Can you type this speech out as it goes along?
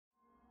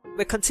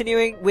we're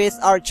continuing with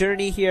our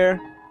journey here.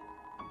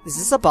 This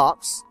is a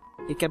box.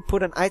 You can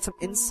put an item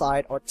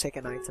inside or take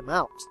an item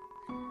out.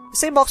 The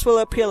same box will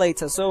appear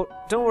later, so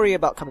don't worry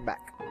about coming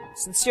back.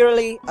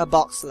 Sincerely, a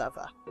box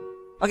lover.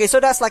 Okay, so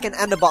that's like an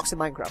ender box in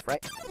Minecraft,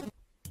 right?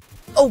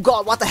 Oh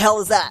god, what the hell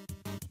is that?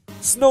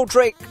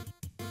 Snowdrake.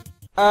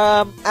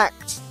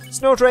 Act.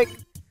 Snowdrake.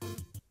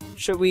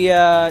 Should we,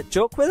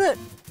 joke with it?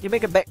 You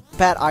make a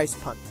bad ice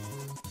pun.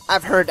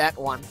 I've heard that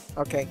one.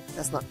 Okay,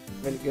 that's not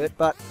really good,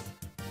 but...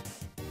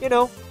 You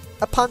know,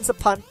 a pun's a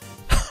pun.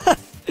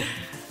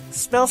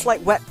 Smells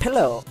like wet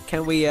pillow.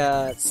 Can we,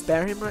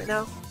 spare him right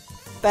now?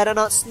 Better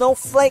not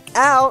snowflake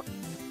out!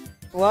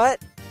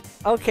 What?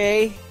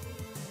 Okay.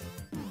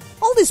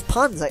 All these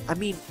puns, I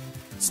mean,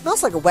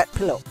 smells like a wet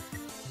pillow.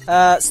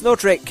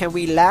 Snowdrake, can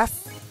we laugh?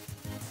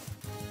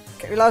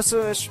 Can we laugh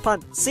so much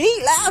pun?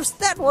 See? Laughs!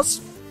 That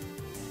was...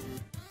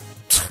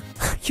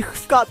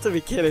 You've got to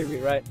be kidding me,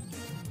 right?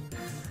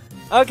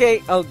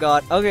 Okay, oh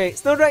god. Okay,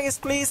 Snowdrake is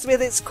pleased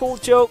with its cool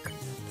joke.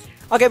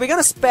 Okay, we're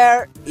gonna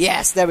spare...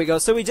 Yes, there we go.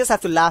 So we just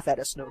have to laugh at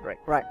a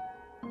Snowdrake, right?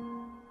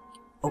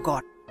 Oh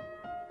god.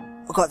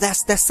 Oh god,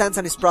 that's Sans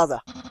and his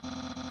brother.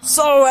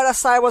 So,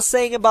 as I was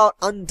saying about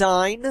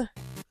Undyne...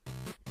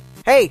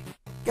 Hey,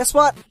 guess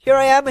what? Here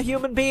I am, a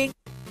human being.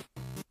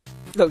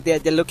 Look, they're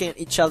looking at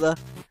each other.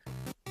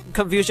 In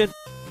confusion.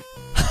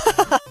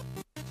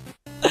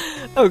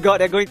 Oh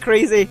god, they're going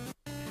crazy.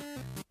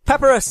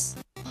 Papyrus!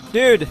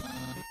 Dude!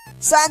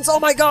 Sans, oh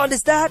my god,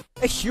 is that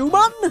a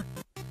human?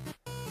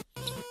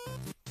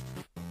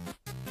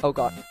 Oh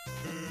god.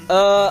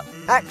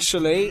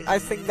 Actually, I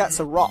think that's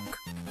a rock.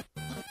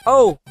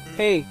 Oh,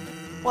 hey,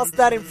 what's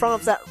that in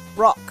front of that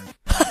rock?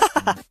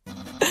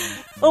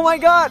 Oh my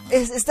god,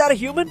 is that a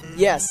human?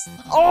 Yes.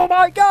 Oh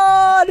my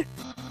god!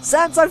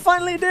 Sans, I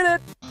finally did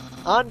it!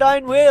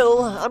 Undyne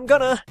will,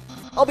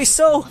 I'll be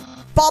so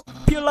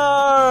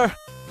popular!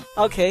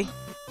 Okay.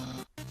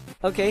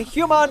 Okay,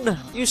 human,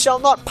 you shall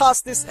not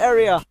pass this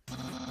area.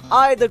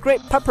 I, the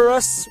great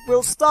Papyrus,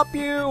 will stop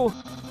you.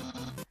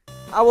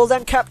 I will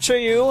then capture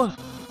you.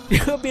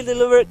 You'll be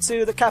delivered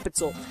to the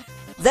capital.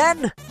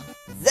 Then,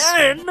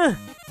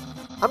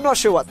 I'm not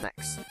sure what's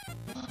next.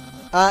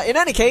 In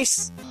any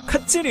case,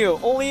 continue,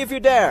 only if you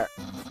dare.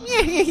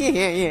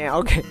 Yeah,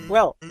 okay,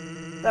 well,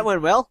 that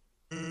went well.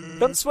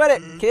 Don't sweat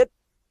it, kid.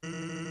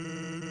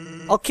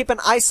 I'll keep an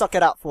eye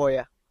socket out for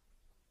you.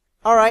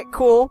 Alright,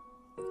 cool.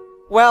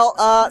 Well,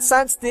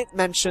 Sans did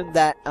mention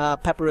that,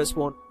 Papyrus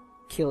won't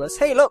kill us.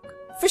 Hey, look!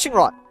 Fishing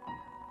rod!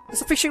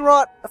 There's a fishing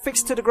rod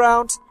affixed to the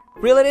ground.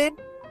 Reel it in?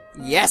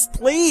 Yes,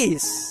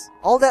 please!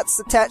 All that's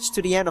attached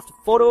to the end of the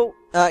photo,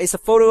 is a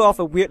photo of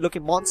a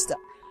weird-looking monster.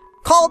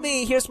 Call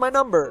me! Here's my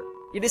number!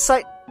 You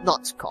decide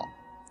not to call.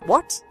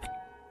 What?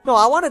 No,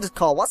 I wanted to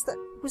call. What's that?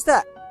 Who's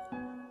that?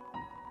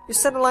 You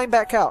send a line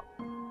back out.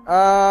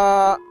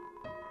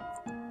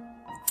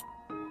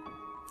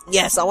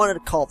 Yes, I wanted to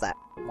call that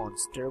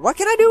monster. What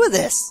can I do with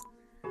this?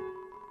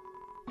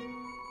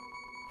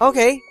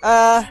 Okay,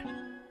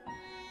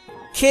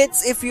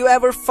 kids, if you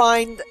ever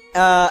find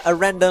a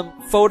random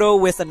photo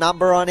with a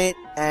number on it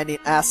and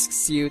it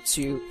asks you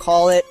to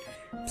call it,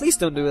 please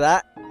don't do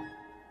that.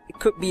 It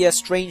could be a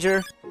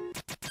stranger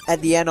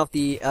at the end of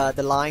the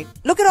line.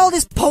 Look at all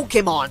these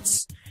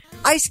Pokemons!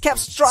 Icecap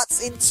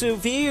struts into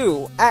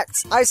view.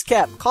 Acts,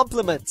 Icecap,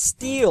 compliment,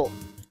 steal.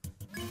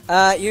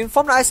 You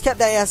inform the Icecap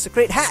that he has a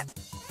great hat.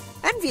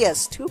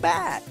 Envious, too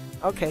bad.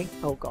 Okay,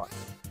 oh god.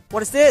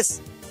 What is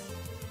this?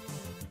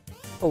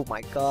 Oh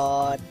my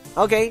god.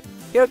 Okay,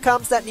 here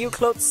comes that new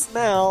clothes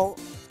smell.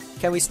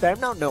 Can we spare him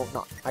now? No,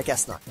 not. I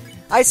guess not.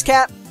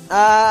 Icecap,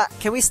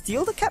 can we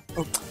steal the cap?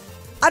 Oh,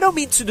 I don't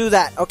mean to do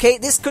that, okay?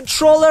 This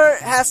controller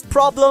has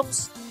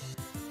problems.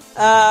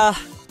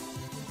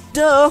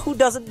 Duh, who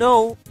doesn't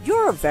know?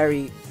 You're a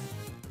very...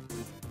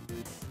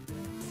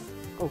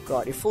 Oh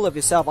god, you're full of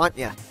yourself, aren't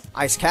ya?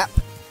 Icecap.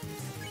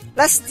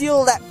 Let's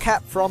steal that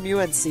cap from you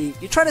and see.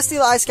 You try to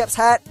steal Icecap's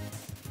hat,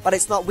 but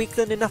it's not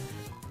weakened enough.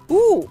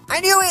 Ooh, I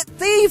knew it!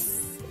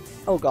 Thief!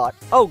 Oh god,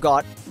 oh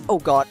god, oh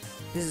god.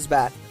 This is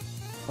bad.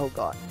 Oh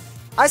god.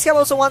 Icecap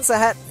also wants a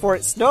hat for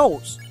its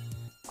nose.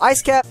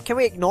 Icecap, can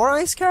we ignore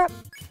Icecap?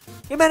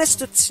 You managed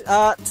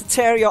to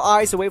tear your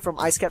eyes away from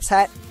Icecap's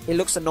hat. It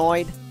looks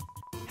annoyed.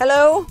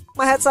 Hello?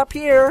 My hat's up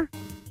here.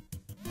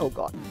 Oh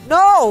god.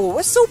 No!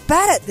 We're so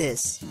bad at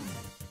this!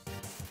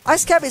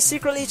 Icecap is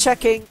secretly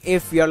checking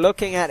if you're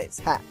looking at its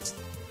hat.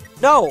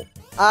 No!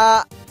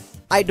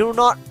 I do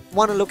not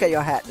want to look at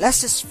your hat.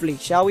 Let's just flee,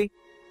 shall we?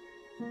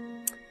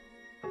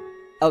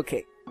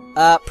 Okay.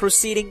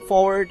 Proceeding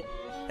forward.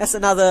 There's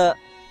another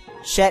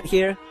shed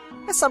here.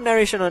 There's some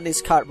narration on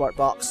this cardboard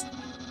box.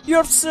 You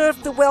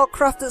observed the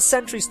well-crafted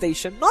sentry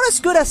station. Not as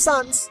good as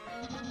Sans.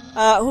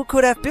 Who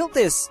could have built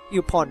this,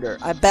 you ponder?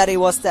 I bet it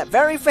was that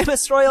very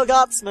famous royal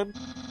guardsman.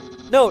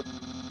 No,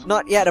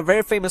 not yet a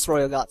very famous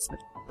royal guardsman.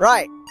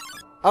 Right.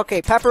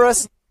 Okay,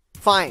 Papyrus.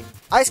 Fine.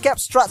 Icecap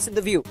struts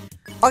into view.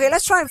 Okay,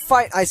 let's try and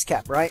fight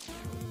Icecap, right?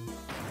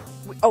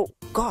 Oh,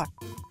 god.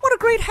 What a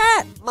great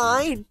hat!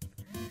 Mine!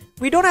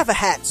 We don't have a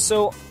hat,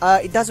 so,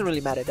 it doesn't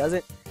really matter, does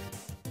it?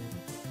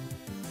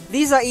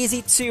 These are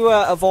easy to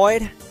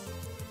avoid.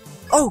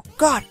 Oh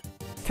god!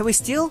 Can we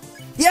steal?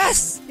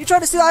 Yes! You tried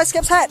to steal Ice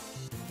Cap's hat!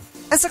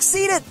 And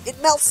succeeded!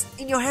 It melts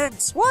in your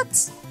hands.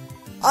 What?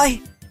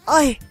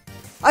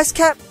 Ice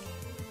Cap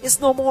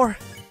is no more.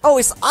 Oh,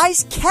 it's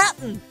Ice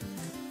Captain!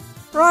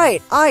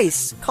 Right,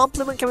 Ice.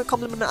 Compliment, can we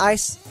compliment the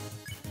Ice?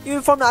 You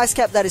inform the Ice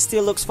Cap that it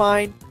still looks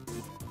fine.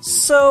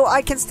 So,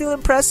 I can still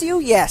impress you?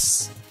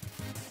 Yes.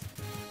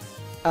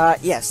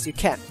 Yes, you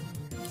can.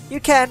 You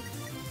can.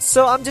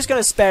 So, I'm just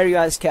gonna spare you,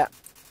 Ice Cap.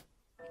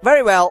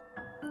 Very well.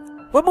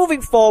 We're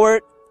moving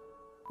forward.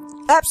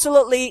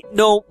 Absolutely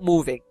no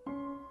moving.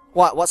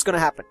 What's gonna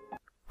happen?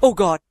 Oh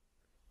god.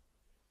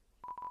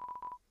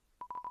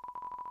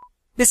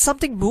 Did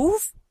something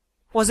move?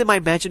 Was it my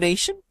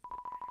imagination?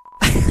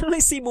 I can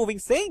only see moving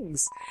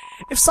things.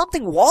 If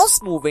something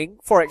was moving,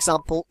 for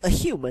example, a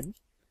human,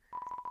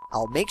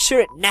 I'll make sure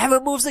it never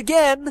moves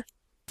again.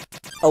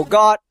 Oh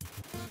god.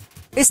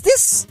 Is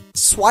this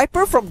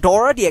Swiper from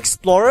Dora the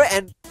Explorer?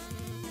 And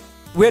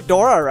we're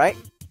Dora, right?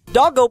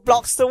 Doggo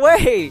blocks the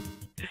way.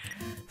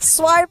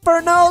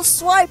 Swiper, no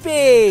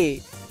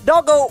swipey!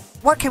 Doggo,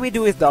 what can we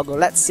do with Doggo?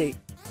 Let's see.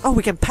 Oh,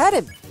 we can pet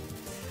him.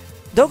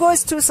 Doggo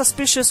is too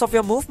suspicious of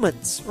your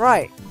movements.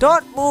 Right.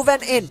 Don't move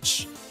an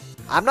inch.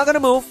 I'm not gonna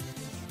move.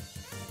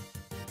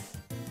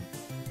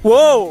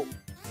 Whoa!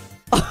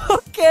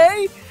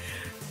 Okay!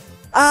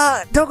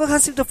 Doggo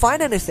can't seem to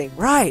find anything.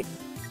 Right.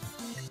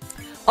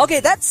 Okay,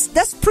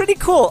 that's pretty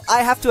cool,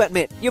 I have to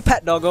admit. You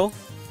pet Doggo.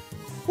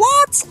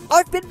 What?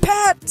 I've been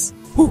pet!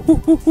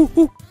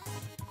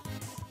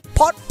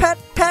 Pot,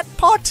 pet,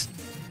 pot!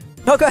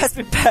 Doggo has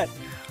been pet.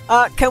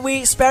 Can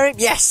we spare him?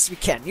 Yes, we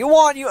can. You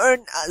won, you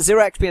earn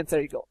 0 XP and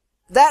 30 gold.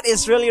 That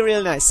is really,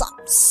 really nice.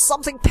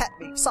 Something pet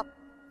me.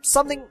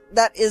 Something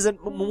that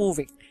isn't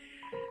moving.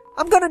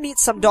 I'm gonna need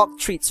some dog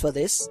treats for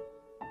this.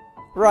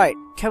 Right,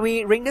 can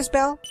we ring this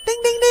bell?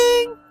 Ding, ding,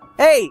 ding!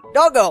 Hey,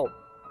 Doggo!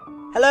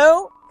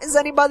 Hello? Is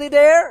anybody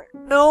there?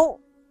 No?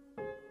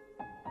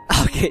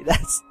 Okay,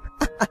 that's...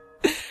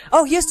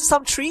 Oh, here's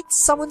some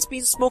treats. Someone's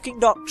been smoking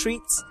dog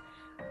treats.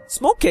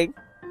 Smoking?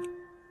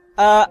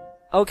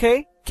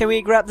 Okay. Can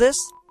we grab this?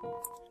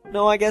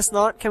 No, I guess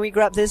not. Can we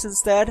grab this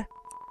instead?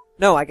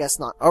 No, I guess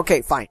not.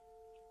 Okay, fine.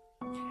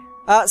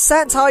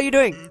 Sans, how are you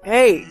doing?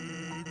 Hey,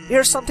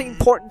 here's something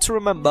important to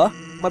remember.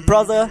 My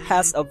brother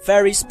has a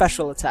very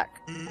special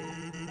attack.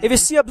 If you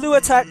see a blue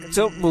attack,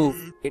 don't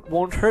move. It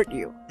won't hurt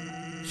you.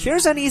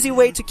 Here's an easy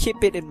way to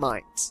keep it in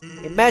mind.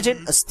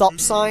 Imagine a stop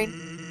sign.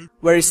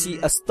 Where you see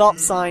a stop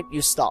sign,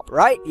 you stop,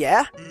 right?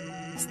 Yeah?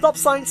 Stop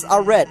signs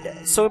are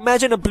red, so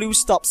imagine a blue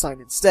stop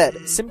sign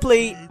instead.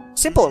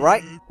 Simple,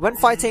 right? When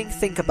fighting,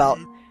 think about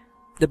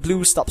the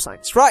blue stop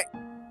signs. Right.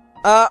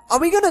 Are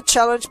we gonna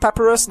challenge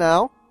Papyrus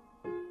now?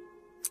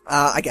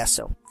 I guess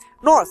so.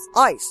 North,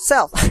 ice.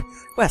 South,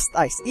 west,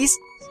 ice. East,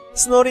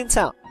 Snowdin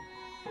Town.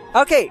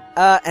 Okay,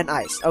 and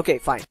ice. Okay,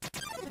 fine.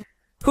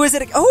 Who is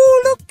it?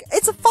 Oh, look!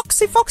 It's a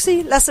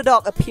foxy. Lesser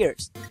Dog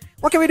appears.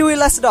 What can we do with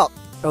Lesser Dog?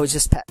 Oh, it's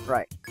just pet,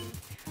 right.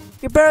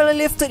 You barely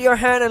lifted your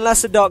hand and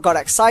Lesser Dog got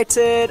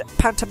excited.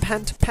 Pant.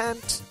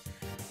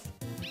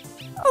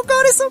 Oh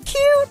god, it's so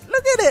cute!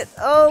 Look at it!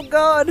 Oh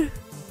god.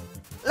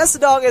 Lesser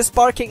Dog is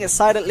barking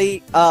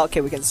excitedly.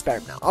 Okay, we can spare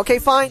him now. Okay,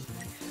 fine.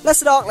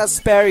 Lesser Dog, let's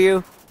spare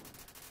you.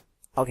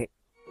 Okay,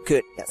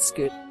 good. That's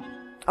good.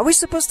 Are we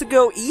supposed to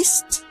go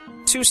east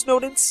to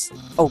Snowdin's?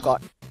 Oh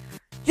god.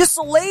 You're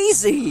so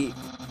lazy!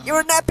 You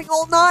were napping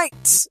all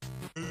night!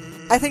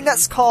 I think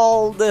that's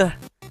called...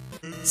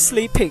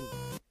 sleeping.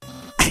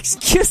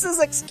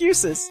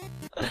 Excuses.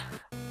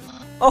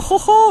 Oh ho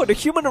ho! The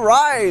human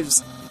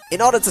arrives!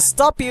 In order to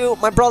stop you,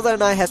 my brother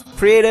and I have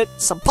created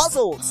some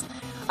puzzles.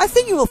 I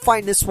think you will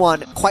find this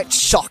one quite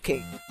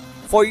shocking.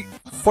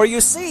 For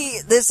you see,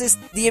 this is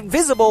the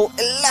invisible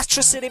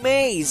electricity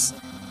maze.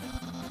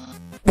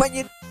 When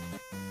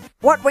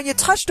you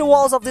touch the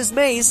walls of this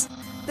maze,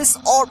 this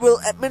orb will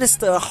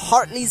administer a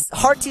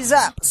hearty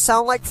zap.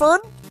 Sound like fun?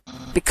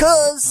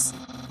 Because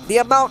the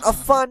amount of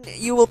fun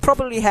you will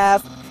probably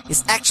have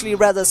is actually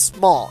rather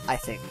small, I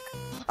think.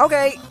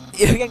 Okay,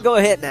 you can go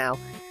ahead now.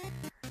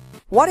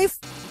 What?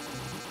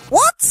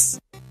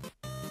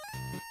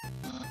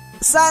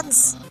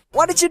 Sans,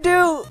 what did you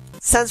do?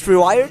 Sans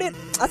rewired it?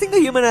 I think the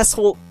human has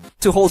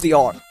to hold the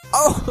orb.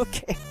 Oh,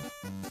 okay.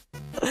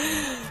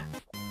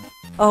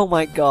 Oh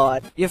my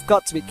god, you've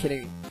got to be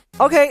kidding me.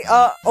 Okay,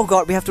 oh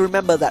god, we have to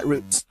remember that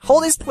route.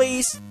 Hold this,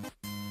 please.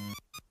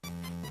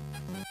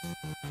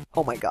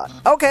 Oh my god.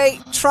 Okay,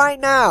 try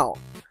now.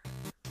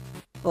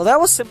 Well, that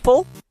was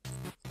simple.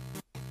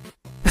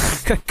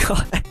 Good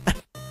god.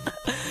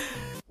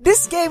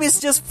 This game is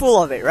just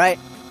full of it, right?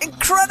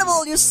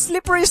 Incredible, you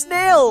slippery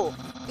snail!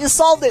 You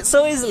solved it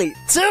so easily.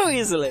 Too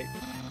easily!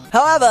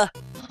 However,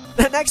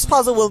 the next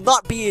puzzle will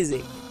not be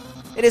easy.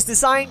 It is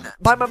designed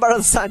by my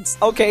brother's sons.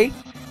 Okay,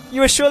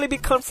 you will surely be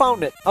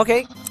confounded.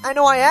 Okay, I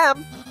know I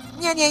am.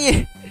 Yeah.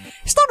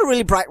 It's not a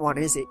really bright one,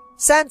 is it?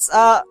 Sans,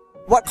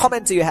 what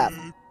comment do you have?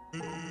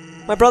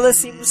 My brother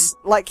seems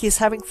like he's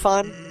having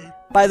fun.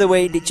 By the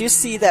way, did you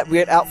see that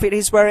weird outfit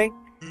he's wearing?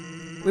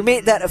 We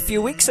made that a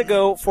few weeks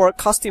ago for a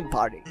costume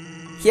party.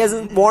 He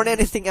hasn't worn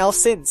anything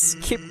else since.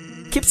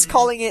 Keeps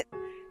calling it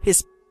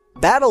his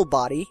battle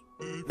body.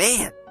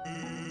 Man,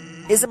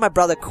 isn't my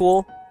brother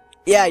cool?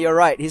 Yeah, you're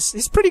right.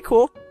 He's pretty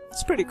cool.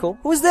 It's pretty cool.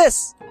 Who's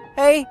this?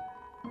 Hey,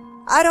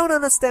 I don't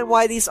understand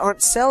why these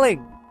aren't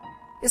selling.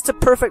 It's the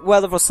perfect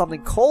weather for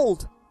something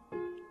cold.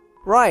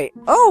 Right.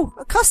 Oh,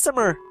 a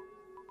customer.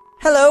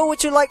 Hello,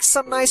 would you like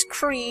some nice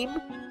cream?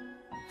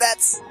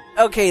 That's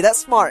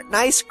smart.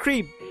 Nice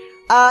cream.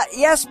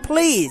 Yes,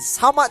 please.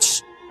 How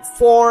much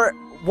for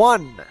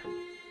one?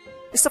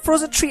 It's the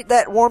frozen treat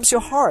that warms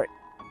your heart.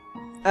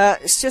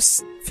 It's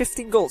just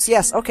 15 golds.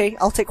 Yes, okay,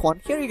 I'll take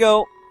one. Here you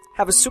go.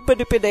 Have a super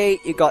duper day.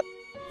 You got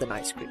the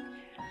nice cream.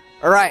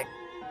 Alright.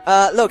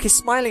 Look, he's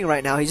smiling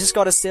right now. He just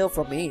got a sale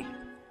from me.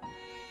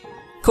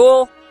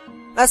 Cool.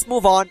 Let's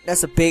move on.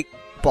 There's a big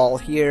ball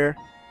here.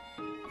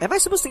 Am I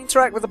supposed to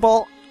interact with the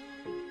ball?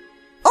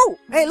 Oh,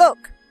 hey, look.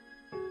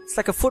 It's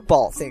like a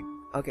football thing.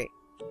 Okay.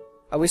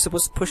 Are we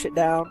supposed to push it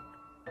down?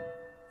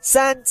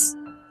 Sans,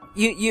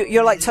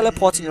 you're like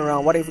teleporting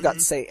around. What have you got to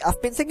say?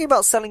 I've been thinking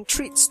about selling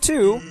treats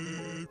too.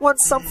 Want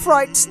some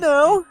fried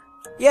snow?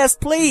 Yes,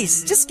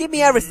 please. Just give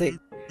me everything.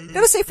 Did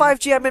I say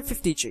 5G? I meant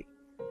 50G.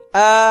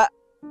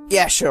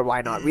 Yeah, sure,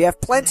 why not? We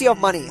have plenty of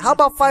money. How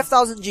about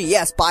 5000G?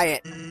 Yes, buy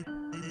it.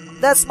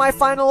 That's my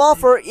final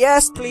offer.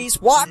 Yes,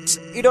 please. What?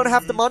 You don't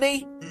have the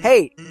money?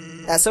 Hey,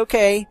 that's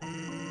okay.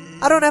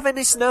 I don't have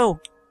any snow.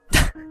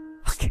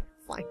 Okay,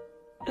 fine.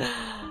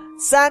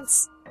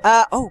 Sans,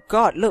 oh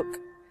god, look.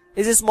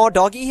 Is this more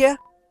doggy here?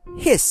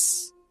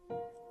 Hiss.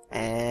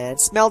 And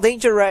smell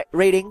danger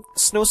rating,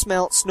 snow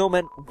smell,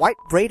 snowman, white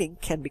rating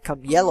can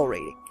become yellow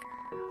rating.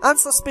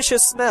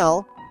 Unsuspicious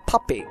smell,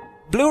 puppy.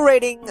 Blue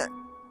rating,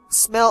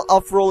 smell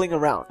of rolling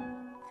around.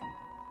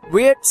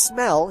 Weird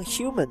smell,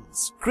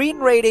 humans. Green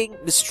rating,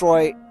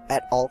 destroy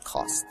at all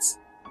costs.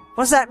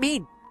 What does that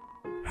mean?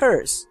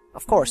 Hers,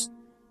 of course.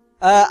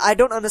 I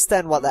don't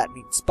understand what that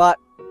means, but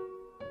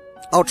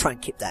I'll try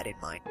and keep that in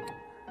mind.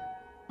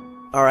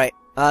 Alright,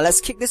 let's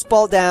kick this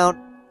ball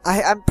down.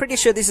 I'm pretty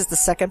sure this is the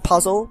second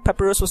puzzle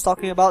Pepperus was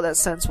talking about that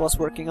Sans was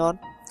working on.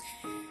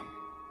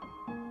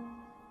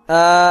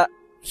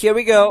 Here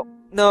we go.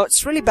 No,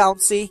 it's really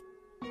bouncy.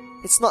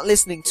 It's not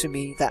listening to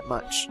me that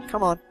much.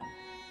 Come on.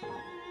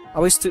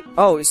 Are we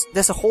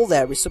there's a hole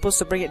there. We're supposed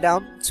to bring it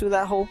down to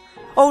that hole?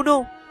 Oh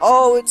no!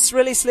 Oh, it's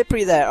really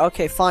slippery there.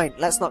 Okay, fine.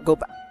 Let's not go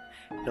back.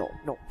 No,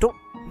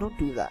 don't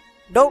do that.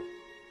 Don't!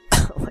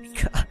 Oh my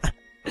god.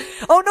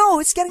 Oh no,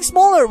 it's getting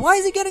smaller! Why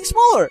is it getting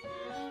smaller?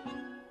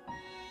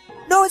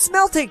 No, it's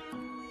melting!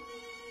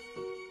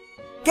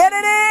 Get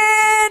it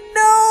in!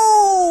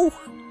 No!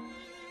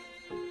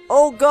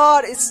 Oh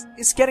god,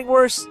 it's getting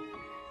worse.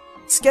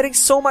 It's getting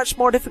so much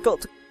more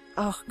difficult to...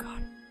 Oh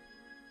god.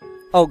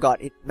 Oh god,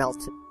 it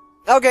melted.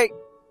 Okay,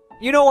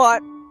 you know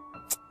what?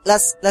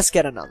 Let's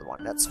get another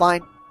one. That's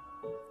fine.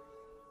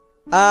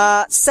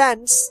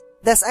 Sans,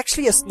 there's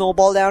actually a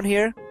snowball down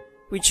here,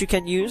 which you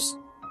can use.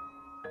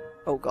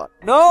 Oh god.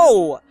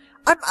 No!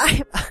 I'm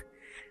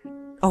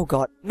Oh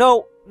god.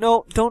 No,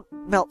 don't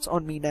melt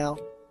on me now.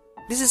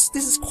 This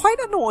is quite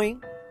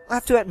annoying, I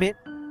have to admit.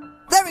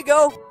 There we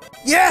go!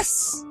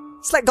 Yes!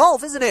 It's like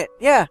golf, isn't it?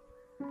 Yeah.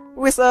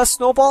 With a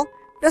snowball.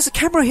 There's a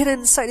camera hidden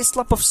inside this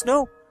lump of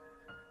snow.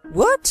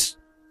 What?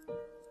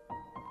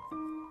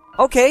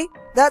 Okay,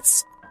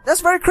 that's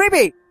very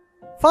creepy.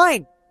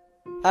 Fine.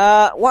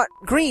 What?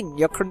 Green,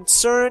 your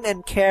concern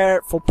and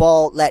care for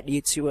ball led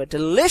you to a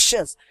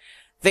delicious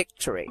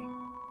victory.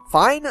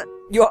 Fine,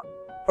 you're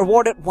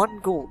awarded 1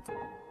 gold.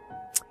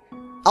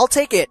 I'll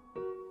take it.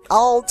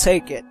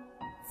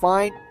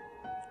 Fine.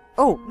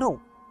 Oh, no.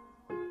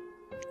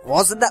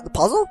 Wasn't that the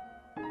puzzle?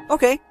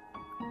 Okay.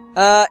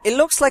 It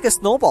looks like a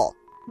snowball,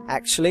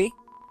 actually.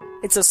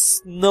 It's a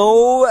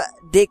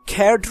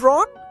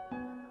snowdicadron?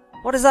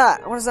 What is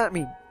that? What does that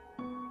mean?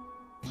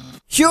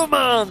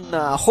 Human!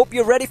 Hope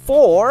you're ready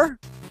for...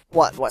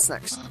 What's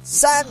next?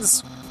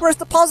 Sans! Where's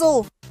the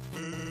puzzle?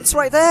 It's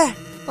right there,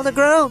 on the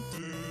ground.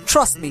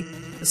 Trust me,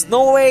 there's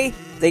no way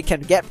they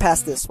can get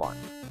past this one.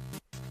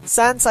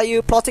 Sans, are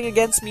you plotting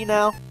against me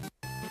now?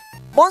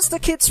 Monster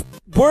Kids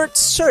word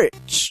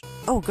search.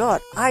 Oh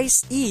god,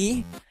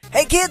 Ice-E.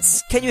 Hey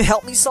kids, can you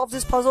help me solve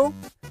this puzzle?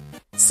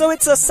 So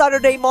it's a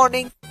Saturday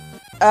morning,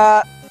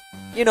 word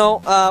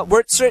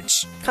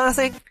search kind of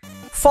thing.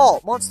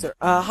 Fall, monster,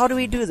 how do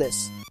we do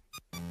this?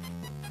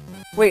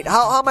 Wait,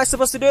 how am I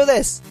supposed to do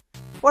this?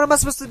 What am I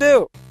supposed to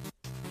do?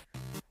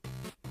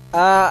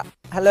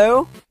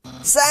 Hello?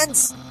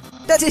 Sans!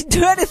 That didn't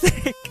do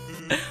anything!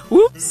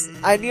 Whoops!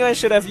 I knew I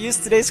should have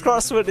used today's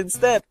crossword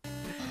instead.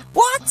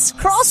 What?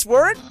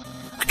 Crossword?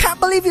 I can't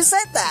believe you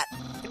said that!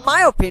 In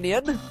my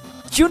opinion,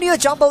 Junior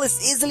Jumble is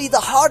easily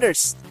the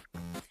hardest.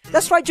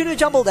 Let's try Junior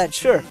Jumble then,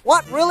 sure.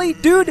 What, really,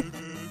 dude?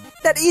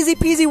 That easy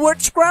peasy word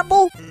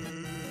scramble?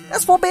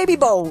 That's for baby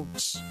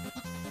bones.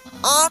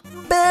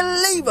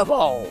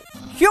 Unbelievable!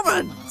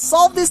 Human,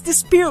 solve this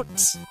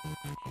dispute!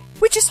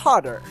 Which is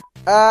harder?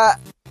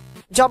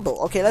 Jumble.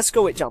 Okay, let's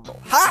go with Jumble.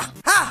 Ha!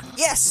 Ha!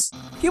 Yes!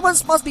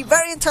 Humans must be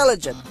very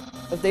intelligent.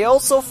 If they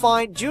also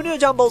find Junior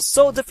Jumble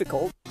so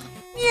difficult,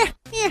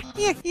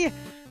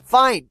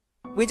 fine.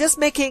 We're just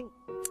making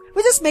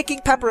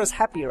Papyrus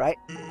happy, right?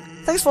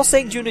 Thanks for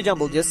saying Junior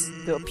Jumble just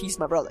to appease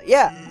my brother.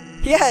 Yeah,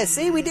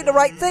 see, we did the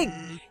right thing.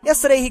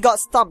 Yesterday he got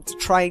stumped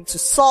trying to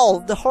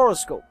solve the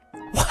horoscope.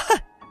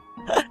 What?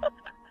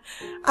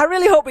 I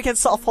really hope we can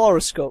solve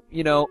horoscope,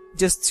 you know,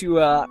 just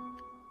to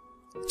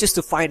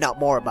find out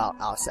more about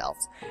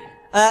ourselves.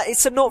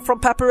 It's a note from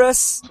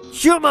Papyrus.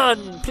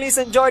 Human, please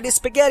enjoy this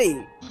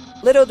spaghetti.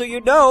 Little do you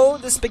know,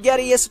 the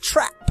spaghetti is a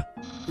trap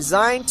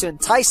designed to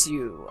entice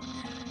you.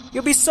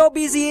 You'll be so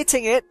busy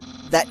eating it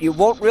that you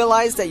won't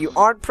realize that you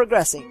aren't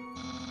progressing.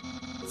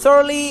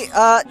 Thoroughly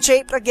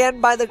shaped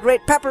again by the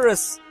great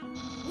Papyrus.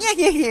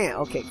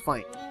 Okay,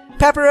 fine.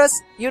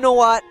 Papyrus, you know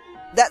what?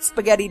 That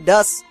spaghetti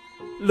does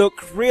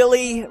look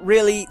really,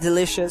 really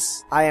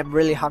delicious. I am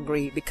really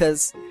hungry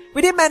because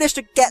we didn't manage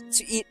to get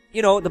to eat,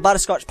 you know, the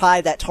butterscotch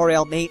pie that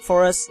Toriel made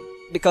for us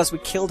because we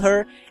killed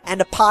her,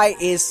 and the pie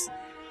is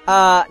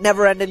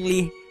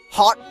never-endingly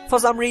hot for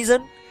some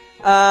reason.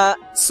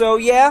 So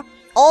yeah,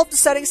 all of the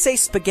settings say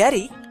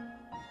spaghetti.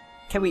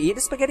 Can we eat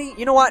the spaghetti?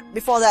 You know what?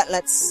 Before that,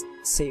 let's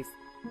save.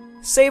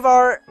 Save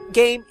our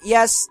game.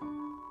 Yes.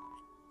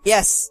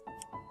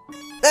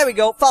 There we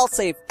go, file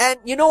save. And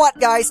you know what,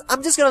 guys?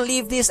 I'm just gonna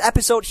leave this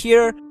episode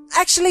here.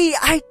 Actually,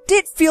 I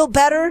did feel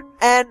better,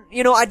 and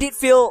you know, I did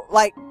feel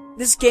like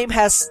this game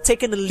has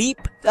taken a leap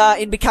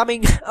in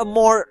becoming a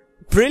more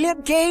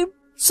brilliant game.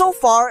 So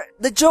far,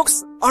 the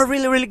jokes are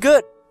really, really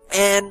good,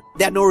 and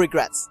there are no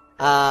regrets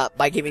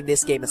by giving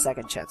this game a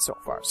second chance so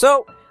far.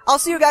 So, I'll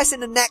see you guys in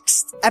the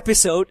next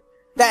episode.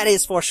 That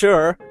is for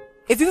sure.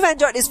 If you've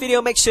enjoyed this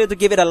video, make sure to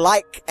give it a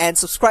like and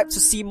subscribe to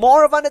see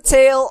more of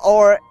Undertale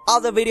or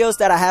other videos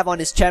that I have on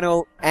this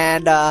channel.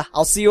 And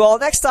I'll see you all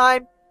next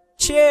time.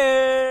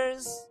 Cheers!